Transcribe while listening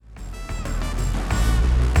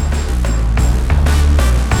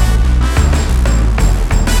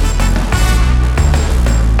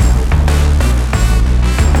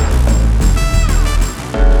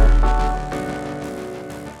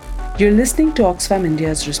You're listening to Oxfam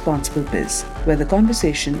India's Responsible Biz, where the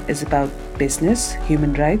conversation is about business,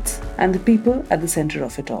 human rights, and the people at the center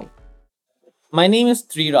of it all. My name is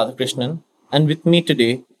Sri Radhakrishnan, and with me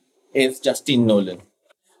today is Justine Nolan.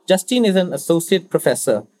 Justine is an associate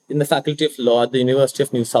professor in the Faculty of Law at the University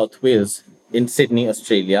of New South Wales in Sydney,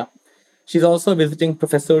 Australia. She's also a visiting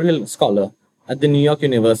professorial scholar at the New York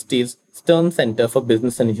University's Stern Center for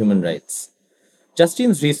Business and Human Rights.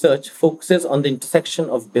 Justine's research focuses on the intersection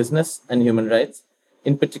of business and human rights,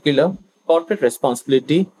 in particular, corporate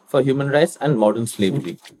responsibility for human rights and modern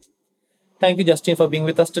slavery. Thank you, Justine, for being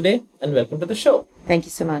with us today, and welcome to the show. Thank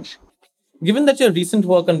you so much. Given that your recent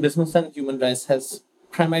work on business and human rights has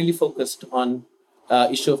primarily focused on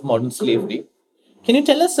issue of modern slavery, can you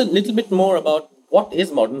tell us a little bit more about what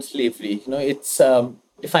is modern slavery? Its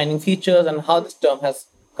defining features and how this term has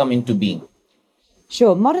come into being.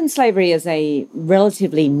 Sure. Modern slavery is a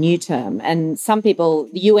relatively new term, and some people,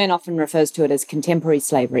 the UN often refers to it as contemporary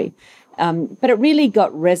slavery. But it really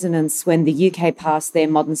got resonance when the UK passed their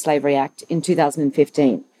Modern Slavery Act in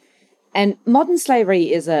 2015. And modern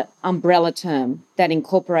slavery is an umbrella term that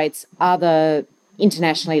incorporates other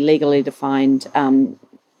internationally legally defined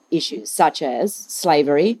issues, such as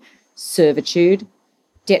slavery, servitude,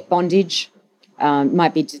 debt bondage,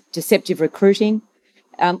 might be deceptive recruiting.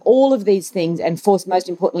 All of these things, and most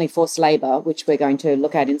importantly, forced labour, which we're going to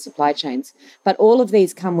look at in supply chains. But all of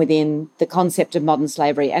these come within the concept of modern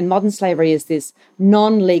slavery. And modern slavery is this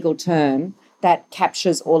non-legal term that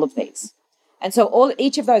captures all of these. And so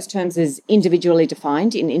each of those terms is individually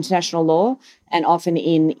defined in international law and often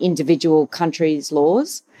in individual countries'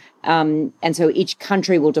 laws. And so each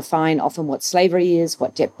country will define often what slavery is,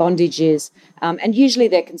 what debt bondage is, and usually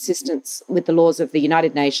they're consistent with the laws of the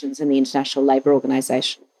United Nations and the International Labour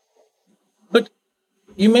Organization. But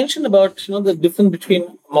you mentioned about the difference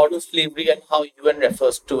between modern slavery and how UN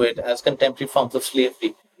refers to it as contemporary forms of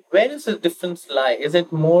slavery. Where does the difference lie? Is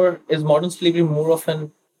modern slavery more of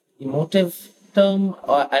an emotive term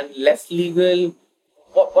and less legal?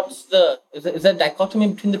 Is there a dichotomy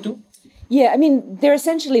between the two? Yeah, I mean, they're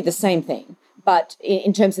essentially the same thing, but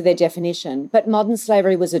in terms of their definition. But modern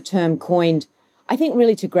slavery was a term coined, I think,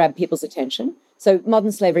 really to grab people's attention. So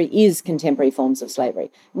modern slavery is contemporary forms of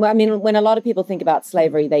slavery. I mean, when a lot of people think about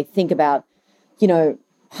slavery, they think about,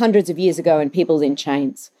 hundreds of years ago and people in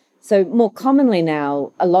chains. So more commonly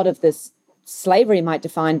now, a lot of this slavery might be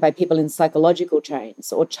defined by people in psychological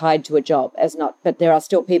chains or tied to a job but there are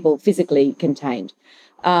still people physically contained.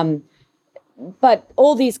 But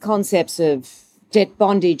all these concepts of debt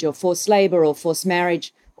bondage or forced labour or forced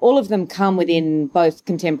marriage, all of them come within both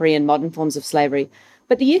contemporary and modern forms of slavery.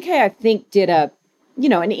 But the UK, I think, did an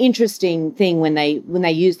interesting thing when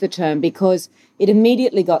they used the term, because it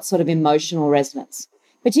immediately got sort of emotional resonance,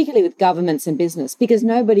 particularly with governments and business, because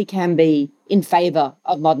nobody can be in favour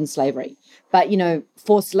of modern slavery. But,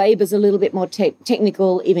 forced labour is a little bit more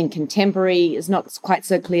technical, even contemporary is not quite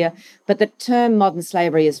so clear. But the term modern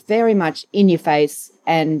slavery is very much in your face,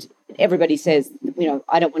 and everybody says,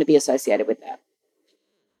 I don't want to be associated with that.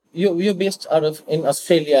 You're based in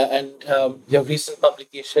Australia, and your recent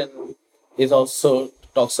publication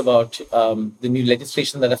talks about the new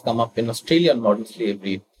legislation that have come up in Australia on modern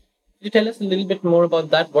slavery. Could you tell us a little bit more about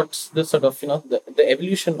that? What's the sort of, the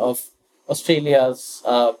evolution of Australia's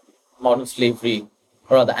modern slavery,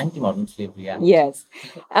 or rather anti-modern slavery act? Yes.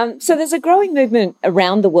 So there's a growing movement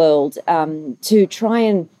around the world to try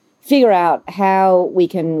and figure out how we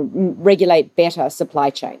can regulate better supply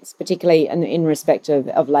chains, particularly in respect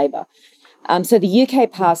of labour. So the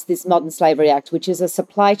UK passed this Modern Slavery Act, which is a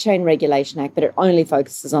supply chain regulation act, but it only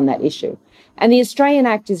focuses on that issue. And the Australian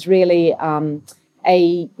Act is really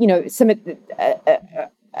a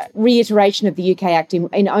reiteration of the UK Act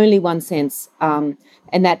in only one sense,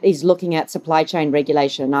 and that is looking at supply chain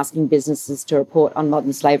regulation and asking businesses to report on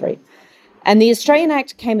modern slavery. And the Australian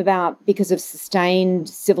Act came about because of sustained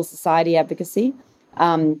civil society advocacy,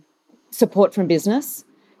 support from business,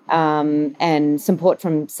 and support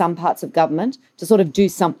from some parts of government to sort of do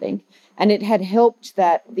something. And it had helped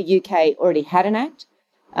that the UK already had an act.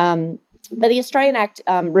 But the Australian Act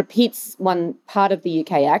repeats one part of the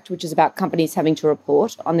UK Act, which is about companies having to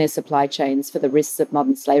report on their supply chains for the risks of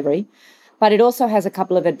modern slavery. But it also has a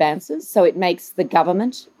couple of advances. So it makes the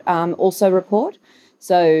government also report.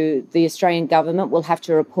 So the Australian government will have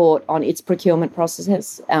to report on its procurement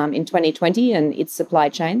processes in 2020 and its supply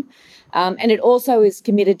chain. And it also is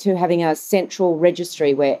committed to having a central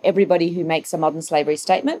registry where everybody who makes a modern slavery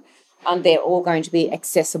statement, they're all going to be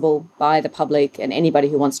accessible by the public and anybody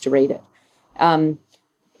who wants to read it.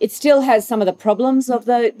 It still has some of the problems of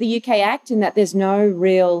the UK Act in that there's no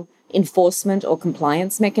real enforcement or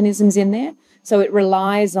compliance mechanisms in there. So it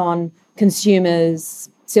relies on consumers,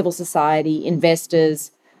 civil society,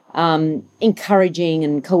 investors, encouraging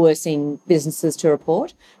and coercing businesses to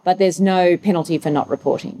report, but there's no penalty for not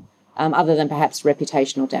reporting, other than perhaps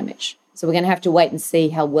reputational damage. So we're going to have to wait and see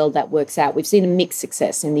how well that works out. We've seen a mixed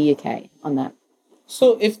success in the UK on that.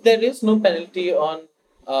 So if there is no penalty on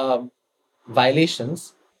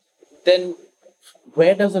violations, then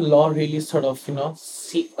where does the law really sort of,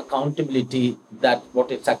 seek accountability that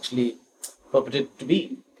what it's actually purported to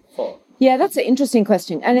be for? Yeah, that's an interesting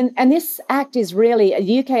question. And this act is really,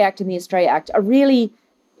 the UK Act and the Australia Act are really,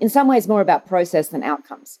 in some ways, more about process than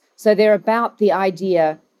outcomes. So they're about the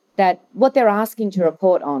idea that what they're asking to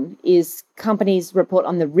report on is companies report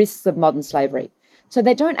on the risks of modern slavery. So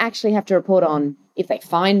they don't actually have to report on if they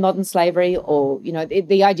find modern slavery or,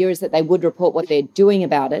 the idea is that they would report what they're doing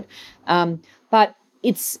about it. But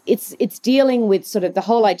it's dealing with sort of the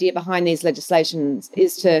whole idea behind these legislations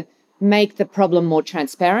is to make the problem more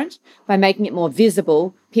transparent. By making it more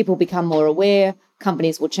visible, people become more aware,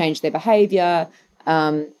 companies will change their behavior,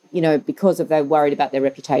 because they're worried about their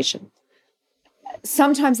reputation.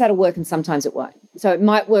 Sometimes that'll work and sometimes it won't. So it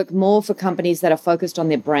might work more for companies that are focused on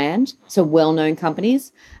their brand, so well-known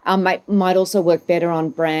companies. Might also work better on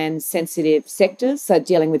brand-sensitive sectors, so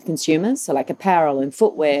dealing with consumers, so like apparel and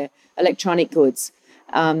footwear, electronic goods.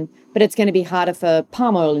 But it's going to be harder for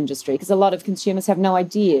palm oil industry because a lot of consumers have no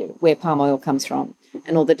idea where palm oil comes from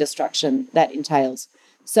and all the destruction that entails.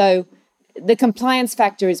 So the compliance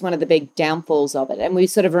factor is one of the big downfalls of it. And we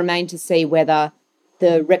sort of remain to see whether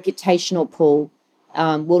the reputational pull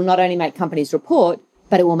will not only make companies report,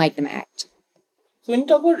 but it will make them act. So when you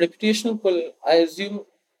talk about reputational pull, I assume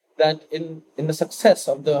that in the success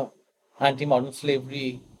of the anti-modern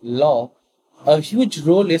slavery law, a huge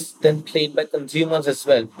role is then played by consumers as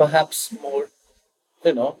well, perhaps more,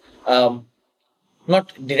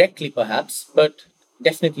 not directly perhaps, but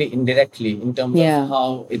definitely indirectly in terms of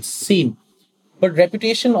how it's seen. But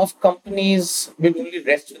reputation of companies will only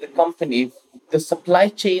rest with the company. The supply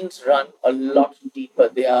chains run a lot deeper.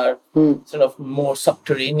 They are sort of more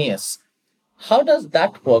subterraneous. How does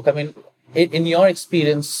that work? I mean, in your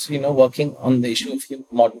experience, working on the issue of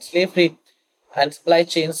modern slavery and supply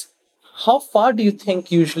chains, how far do you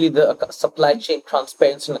think usually the supply chain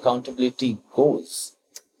transparency and accountability goes?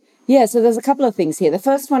 Yeah, so there's a couple of things here. The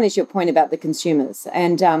first one is your point about the consumers.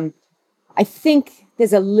 And I think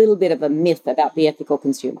there's a little bit of a myth about the ethical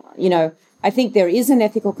consumer. I think there is an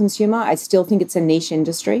ethical consumer. I still think it's a niche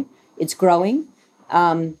industry. It's growing.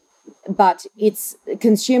 But it's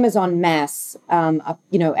consumers en masse,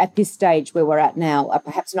 at this stage where we're at now, are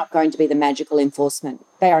perhaps not going to be the magical enforcement.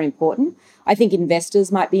 They are important. I think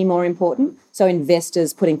investors might be more important. So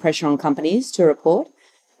investors putting pressure on companies to report.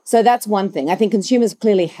 So that's one thing. I think consumers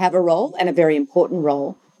clearly have a role and a very important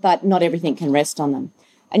role, but not everything can rest on them.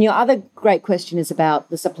 And your other great question is about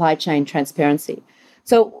the supply chain transparency.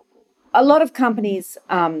 So a lot of companies,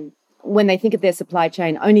 when they think of their supply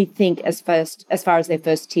chain, only think as far as their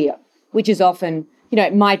first tier, which is often,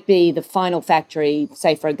 it might be the final factory,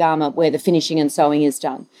 say for a garment, where the finishing and sewing is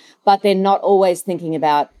done. But they're not always thinking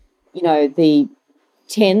about, the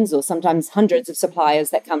tens or sometimes hundreds of suppliers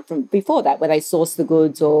that come from before that, where they source the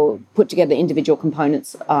goods or put together individual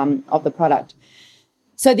components of the product.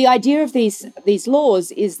 So the idea of these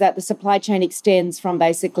laws is that the supply chain extends from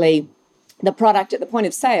basically the product at the point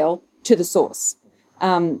of sale to the source.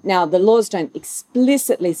 Now, the laws don't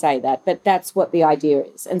explicitly say that, but that's what the idea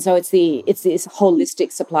is. And so it's this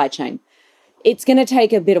holistic supply chain. It's going to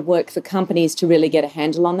take a bit of work for companies to really get a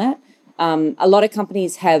handle on that. A lot of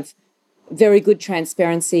companies have very good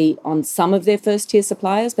transparency on some of their first-tier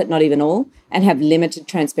suppliers, but not even all, and have limited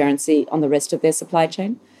transparency on the rest of their supply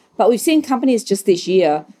chain. But we've seen companies just this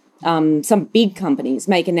year, some big companies,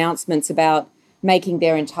 make announcements about making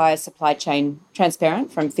their entire supply chain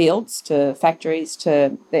transparent, from fields to factories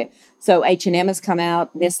to there. So H&M has come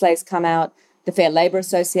out, Nestle's come out, the Fair Labor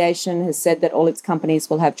Association has said that all its companies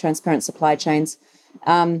will have transparent supply chains.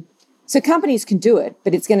 So companies can do it,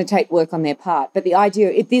 but it's going to take work on their part. But the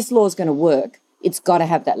idea, if this law is going to work, it's got to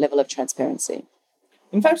have that level of transparency.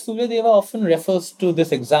 In fact, Surya Deva often refers to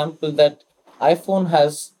this example that iPhone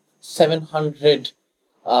has 700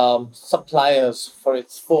 suppliers for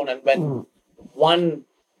its phone, and when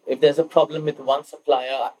if there's a problem with one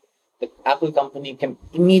supplier, the Apple company can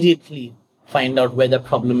immediately find out where the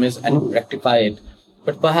problem is and rectify it.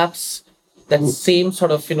 But perhaps that same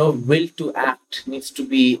sort of will to act needs to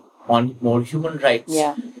be on more human rights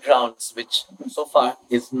grounds, which so far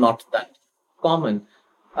is not that common.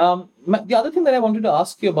 The other thing that I wanted to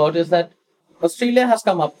ask you about is that Australia has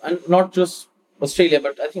come up, and not just Australia,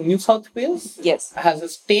 but I think New South Wales Yes. has a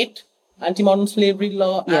state anti-modern slavery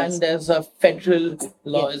law Yes. and there's a federal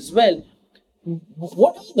law Yes. as well.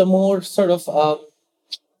 What are the more sort of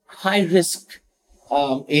high risk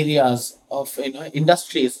areas of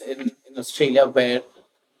industries in Australia where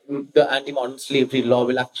the anti-modern slavery law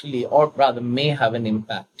will actually, or rather may have an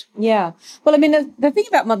impact? Yeah. Well, I mean, the thing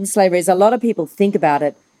about modern slavery is a lot of people think about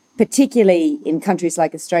it, particularly in countries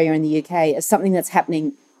like Australia and the UK, as something that's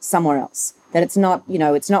happening somewhere else. That it's not,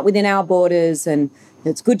 it's not within our borders and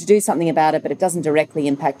it's good to do something about it, but it doesn't directly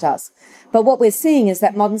impact us. But what we're seeing is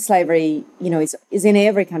that modern slavery, is in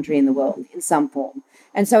every country in the world in some form.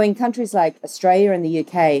 And so in countries like Australia and the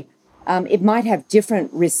UK, it might have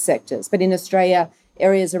different risk sectors. But in Australia,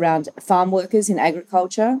 areas around farm workers in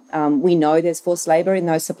agriculture, we know there's forced labour in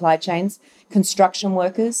those supply chains, construction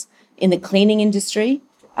workers, in the cleaning industry,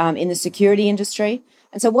 in the security industry.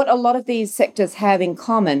 And so what a lot of these sectors have in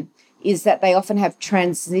common is that they often have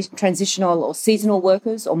transitional or seasonal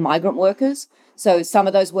workers or migrant workers. So some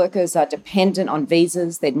of those workers are dependent on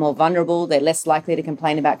visas, they're more vulnerable, they're less likely to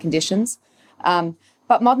complain about conditions.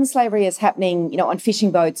 But modern slavery is happening, on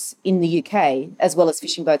fishing boats in the UK as well as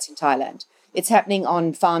fishing boats in Thailand. It's happening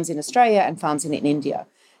on farms in Australia and farms in India.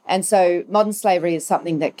 And so modern slavery is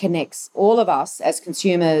something that connects all of us as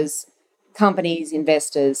consumers, companies,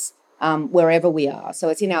 investors, wherever we are. So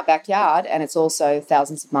it's in our backyard and it's also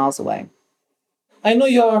thousands of miles away. I know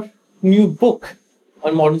your new book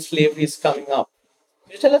on modern slavery is coming up.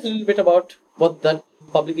 Can you tell us a little bit about what that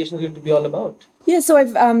publication is going to be all about? Yeah, so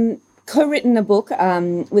I've co-written a book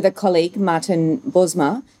with a colleague, Martin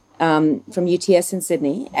Bosma, from UTS in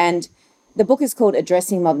Sydney. And the book is called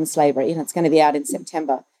Addressing Modern Slavery, and it's going to be out in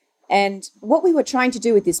September. And what we were trying to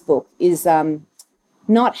do with this book is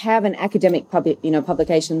not have an academic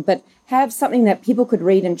publication, but have something that people could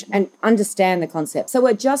read and understand the concept. So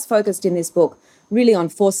we're just focused in this book really on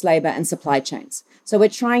forced labour and supply chains. So we're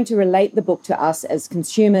trying to relate the book to us as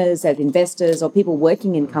consumers, as investors, or people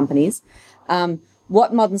working in companies,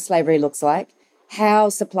 what modern slavery looks like, how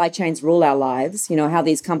supply chains rule our lives, how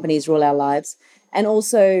these companies rule our lives, and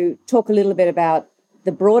also talk a little bit about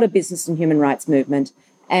the broader business and human rights movement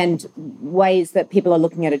and ways that people are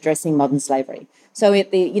looking at addressing modern slavery. So,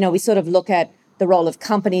 we sort of look at the role of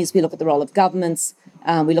companies, we look at the role of governments,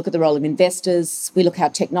 we look at the role of investors, we look how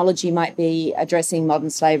technology might be addressing modern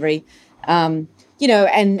slavery, and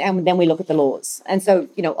then we look at the laws. And so,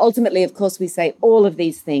 ultimately, of course, we say all of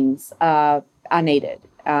these things are needed,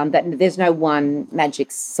 that there's no one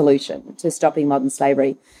magic solution to stopping modern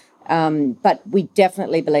slavery. But we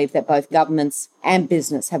definitely believe that both governments and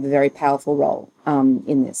business have a very powerful role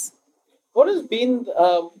in this. What has been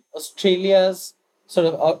Australia's sort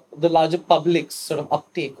of the larger public's sort of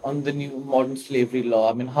uptake on the new modern slavery law?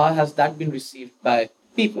 I mean, how has that been received by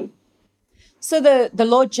people? So the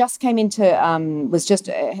law just came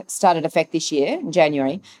started effect this year, in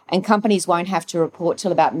January, and companies won't have to report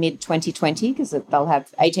till about mid-2020 because they'll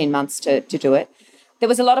have 18 months to do it. There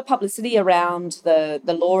was a lot of publicity around the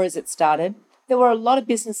law as it started. There were a lot of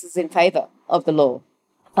businesses in favour of the law.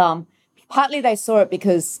 Partly they saw it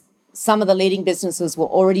because some of the leading businesses were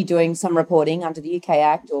already doing some reporting under the UK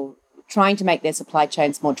Act or trying to make their supply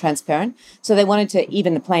chains more transparent. So they wanted to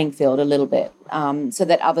even the playing field a little bit so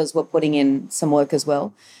that others were putting in some work as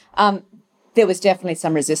well. There was definitely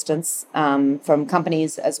some resistance from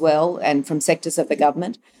companies as well and from sectors of the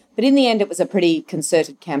government. But in the end, it was a pretty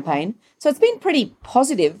concerted campaign. So it's been pretty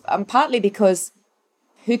positive, partly because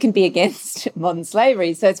who can be against modern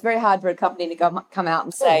slavery? So it's very hard for a company to come out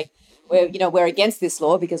and say, we're against this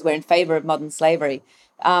law because we're in favour of modern slavery.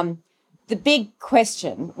 The big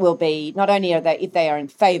question will be not only if they are in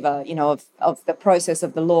favour, of the process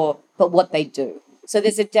of the law, but what they do. So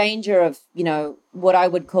there's a danger of, what I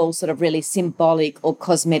would call sort of really symbolic or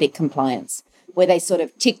cosmetic compliance, where they sort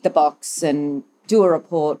of tick the box and do a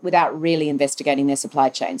report without really investigating their supply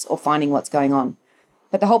chains or finding what's going on.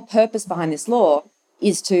 But the whole purpose behind this law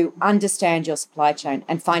is to understand your supply chain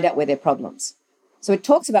and find out where there are problems. So it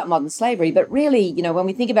talks about modern slavery, but really, when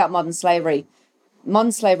we think about modern slavery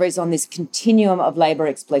is on this continuum of labour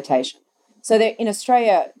exploitation. So in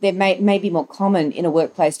Australia, there may be more common in a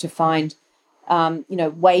workplace to find,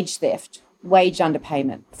 wage theft, wage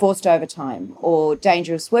underpayment, forced overtime, or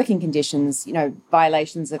dangerous working conditions,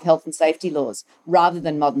 violations of health and safety laws, rather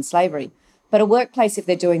than modern slavery. But a workplace, if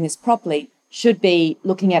they're doing this properly, should be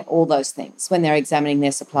looking at all those things when they're examining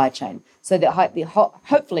their supply chain. So that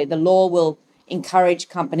hopefully the law will encourage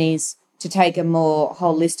companies to take a more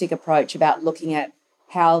holistic approach about looking at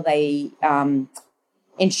how they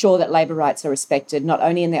ensure that labour rights are respected, not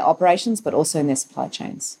only in their operations, but also in their supply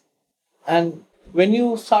chains. And when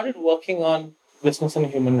you started working on business and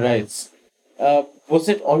human rights. Was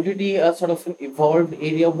it already a sort of an evolved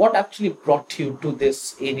area? What actually brought you to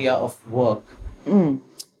this area of work?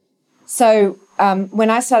 So when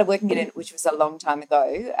I started working in it, which was a long time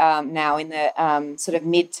ago, now in the sort of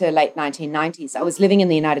mid to late 1990s, I was living in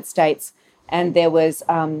the United States, and there was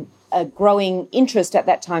a growing interest at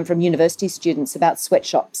that time from university students about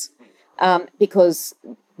sweatshops, because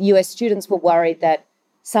US students were worried that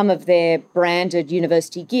some of their branded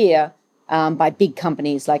university gear by big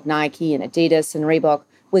companies like Nike and Adidas and Reebok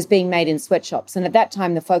was being made in sweatshops. And at that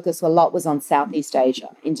time, the focus a lot was on Southeast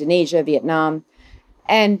Asia, Indonesia, Vietnam.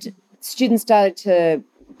 And students started to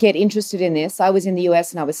get interested in this. I was in the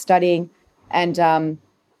US and I was studying, and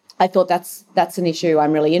I thought that's an issue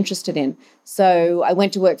I'm really interested in. So I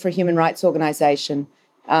went to work for a human rights organization,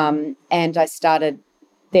 and I started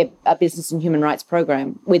a business and human rights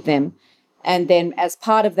program with them. And then as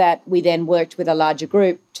part of that, we then worked with a larger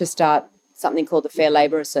group to start something called the Fair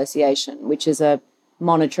Labor Association, which is a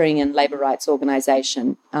monitoring and labor rights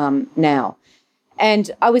organization now. And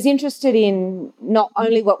I was interested in not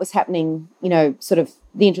only what was happening, sort of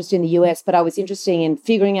the interest in the US, but I was interested in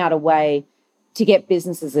figuring out a way to get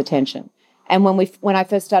businesses' attention. And when I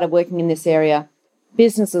first started working in this area,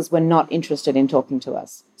 businesses were not interested in talking to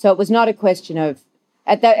us. So it was not a question of,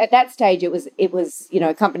 at that stage, it was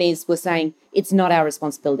companies were saying, it's not our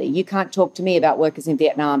responsibility. You can't talk to me about workers in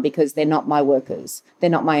Vietnam because they're not my workers. They're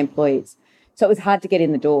not my employees. So it was hard to get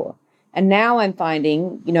in the door. And now I'm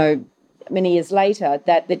finding, many years later,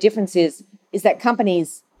 that the difference is that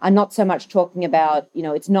companies are not so much talking about,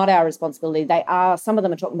 it's not our responsibility. Some of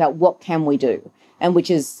them are talking about what can we do, and which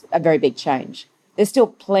is a very big change. There's still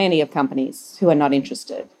plenty of companies who are not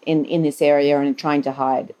interested in this area and trying to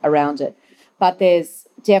hide around it. But there's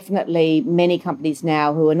definitely many companies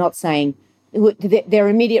now who are not saying, their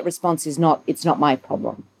immediate response is not, it's not my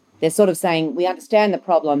problem. They're sort of saying, we understand the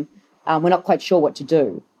problem, we're not quite sure what to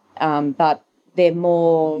do. But they're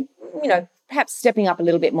more, perhaps stepping up a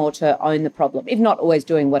little bit more to own the problem, if not always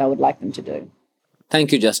doing what I would like them to do.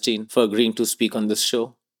 Thank you, Justine, for agreeing to speak on this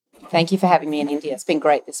show. Thank you for having me in India. It's been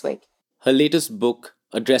great this week. Her latest book,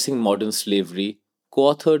 Addressing Modern Slavery,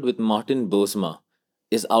 co-authored with Martin Bosma,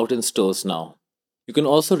 is out in stores now. You can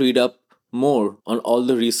also read up more on all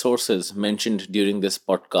the resources mentioned during this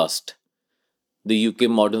podcast: the UK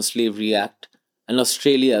Modern Slavery Act and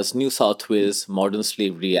Australia's New South Wales Modern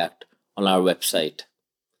Slavery Act on our website.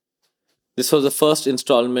 This was the first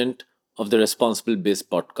installment of the Responsible Biz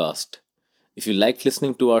podcast. If you liked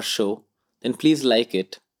listening to our show, then please like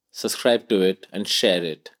it, subscribe to it, and share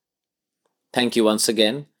it. Thank you once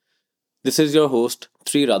again. This is your host,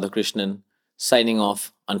 Sri Radhakrishnan, signing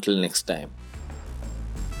off until next time.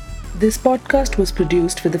 This podcast was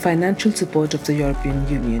produced with the financial support of the European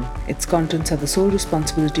Union. Its contents are the sole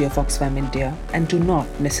responsibility of Oxfam India and do not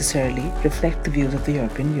necessarily reflect the views of the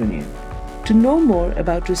European Union. To know more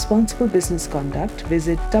about responsible business conduct,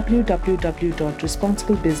 visit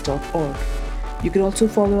www.responsiblebiz.org. You can also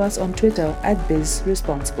follow us on Twitter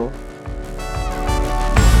 @BizResponsible.